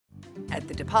At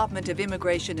the Department of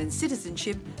Immigration and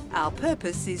Citizenship, our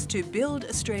purpose is to build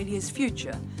Australia's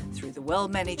future through the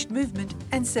well-managed movement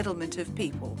and settlement of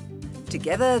people.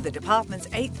 Together, the Department's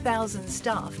 8,000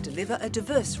 staff deliver a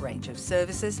diverse range of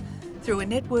services through a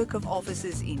network of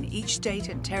offices in each state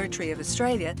and territory of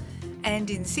Australia and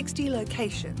in 60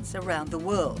 locations around the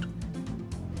world.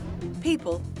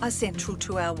 People are central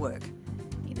to our work.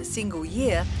 In a single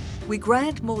year, we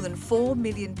grant more than 4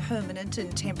 million permanent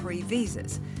and temporary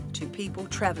visas to people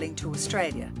travelling to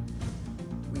Australia.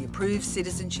 We approve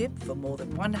citizenship for more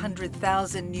than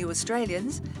 100,000 new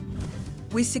Australians.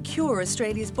 We secure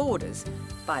Australia's borders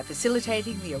by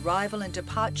facilitating the arrival and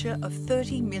departure of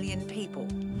 30 million people.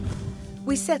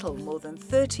 We settle more than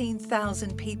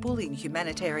 13,000 people in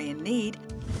humanitarian need,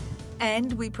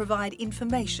 and we provide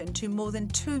information to more than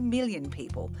 2 million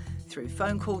people through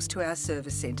phone calls to our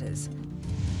service centres.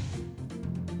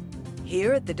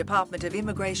 Here at the Department of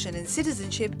Immigration and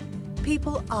Citizenship,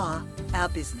 people are our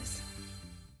business.